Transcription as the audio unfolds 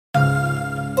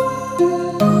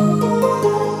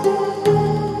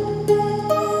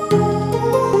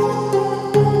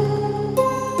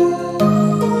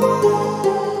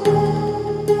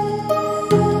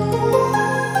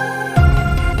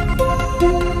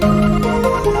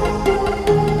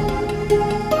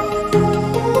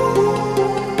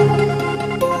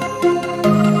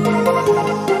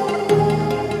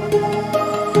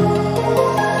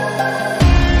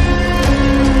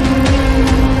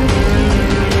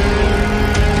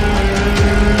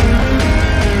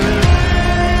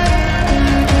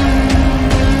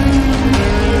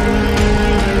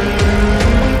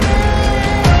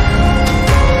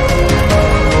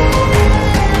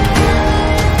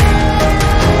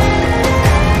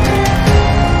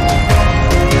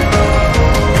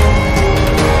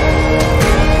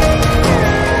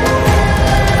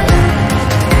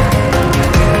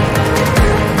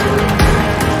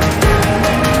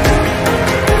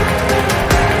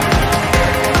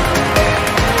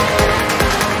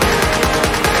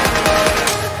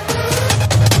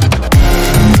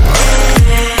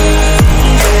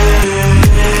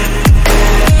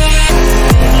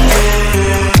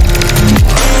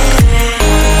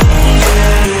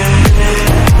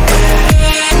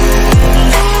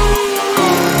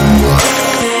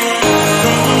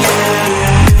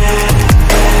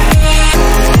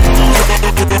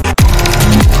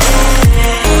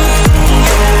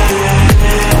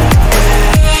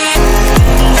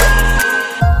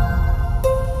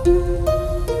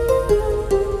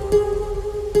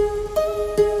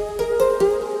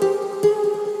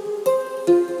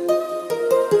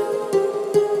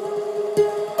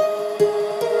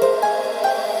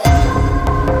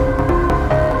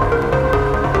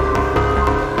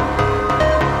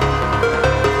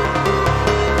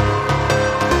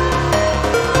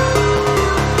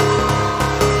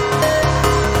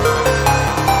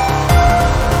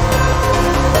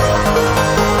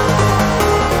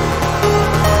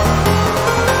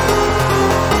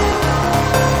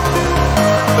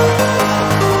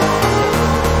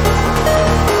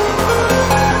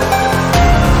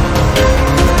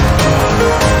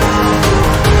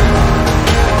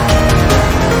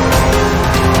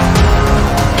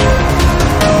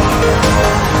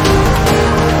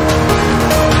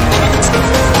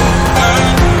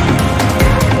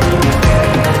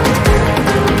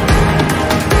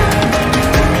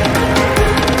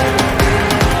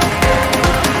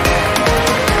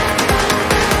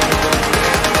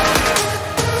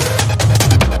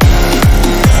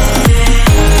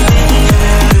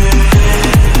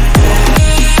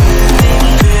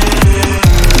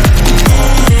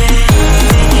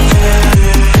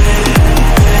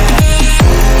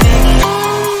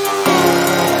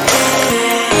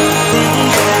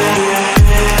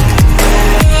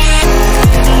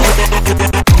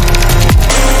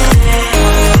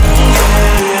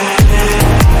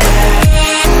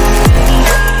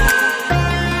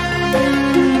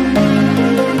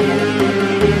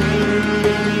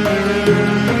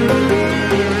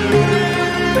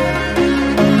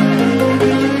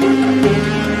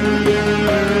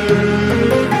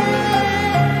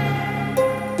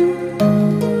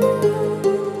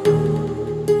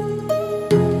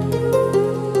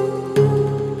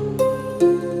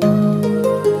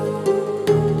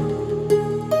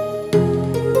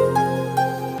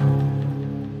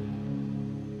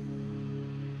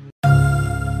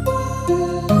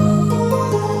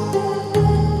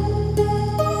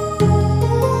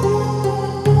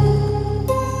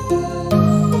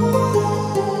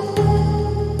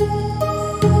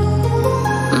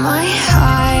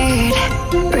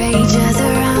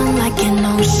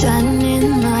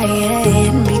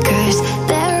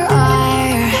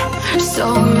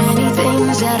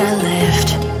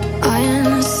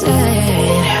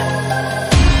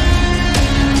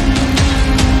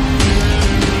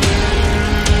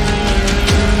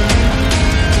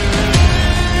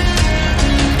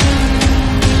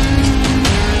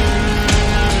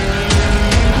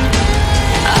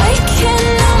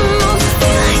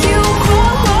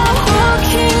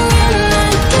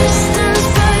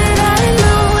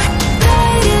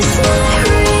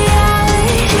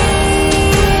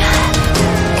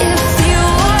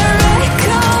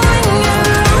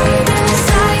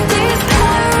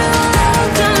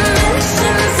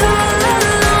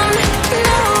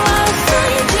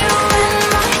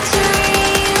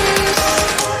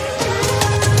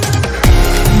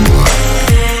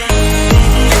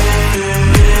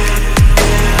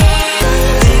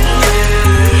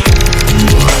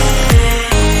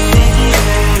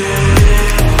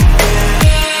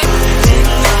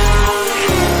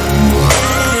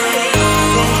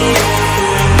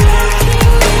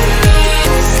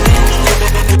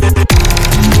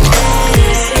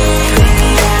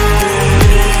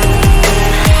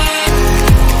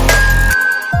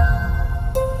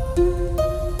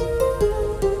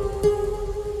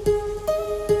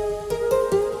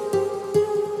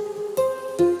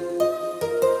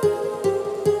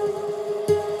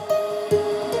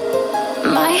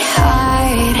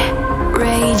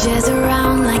Jazz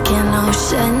around like an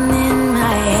ocean in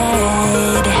my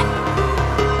head.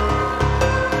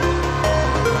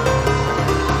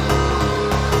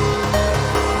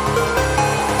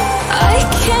 I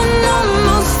can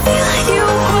almost feel you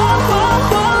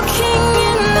walking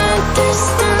in the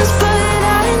distance, but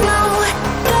I know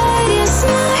that it's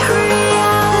not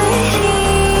reality.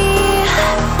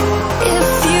 If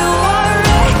you are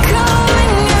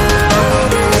echoing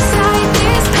around inside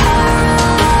these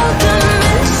parallel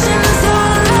dimensions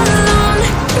all alone,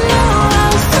 know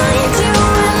I'll find you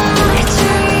in my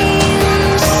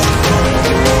dreams.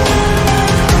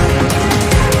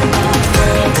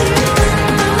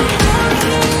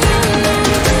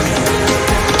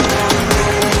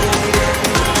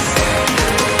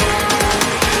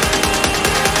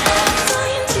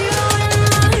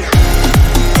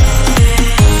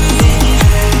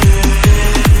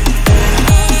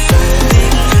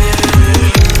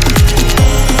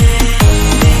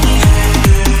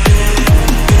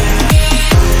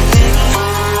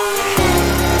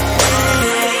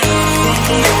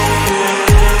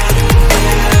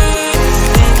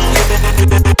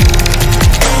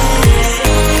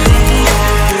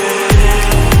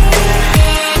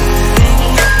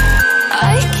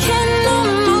 I can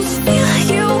almost feel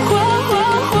you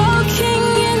walking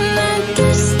in the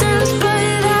distance,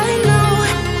 but I know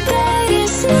that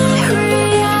it's not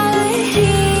reality.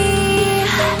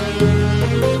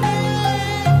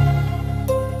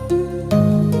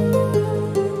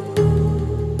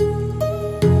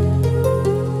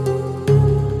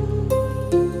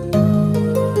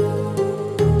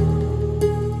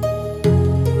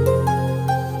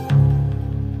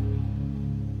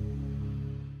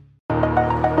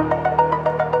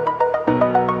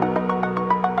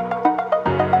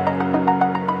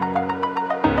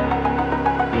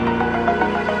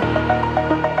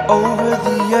 Over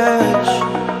the edge,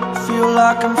 feel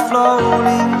like I'm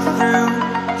floating through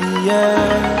the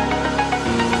air.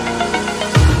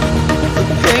 The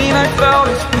pain I felt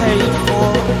is paid for,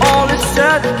 all is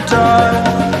said and done.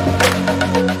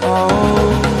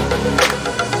 Oh,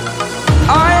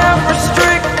 I am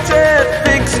restricted,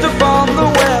 fixed upon the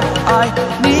web. I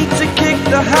need to kick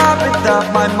the habit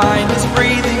that my mind is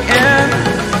breathing in.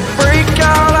 Break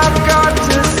out, I've got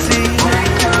to see.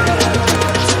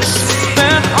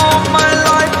 Spent all my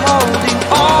life holding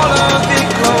all of it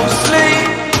closely.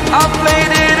 I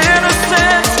played it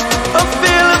innocent, a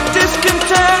feel of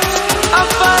discontent. I'm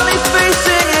finally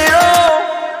facing it all,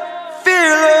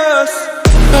 fearless.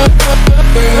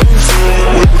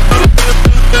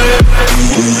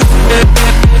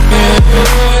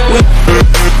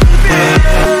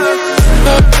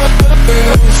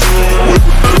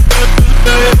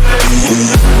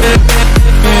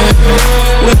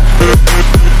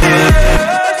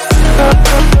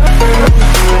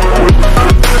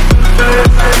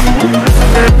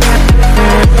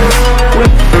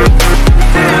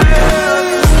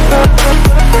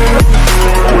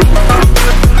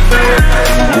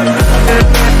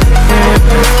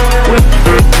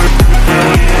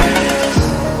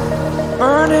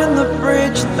 Burning the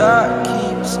bridge that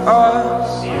keeps us.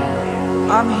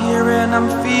 I'm here and I'm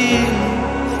feeling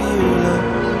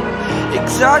fearless.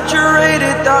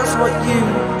 Exaggerated, that's what you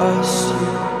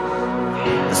assume.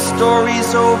 The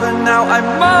story's over now, I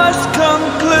must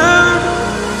conclude.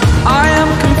 I am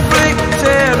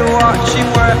conflicted, watching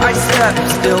where I step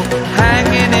still,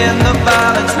 hanging in the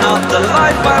balance. Not the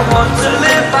life I want to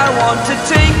live, I want to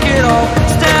take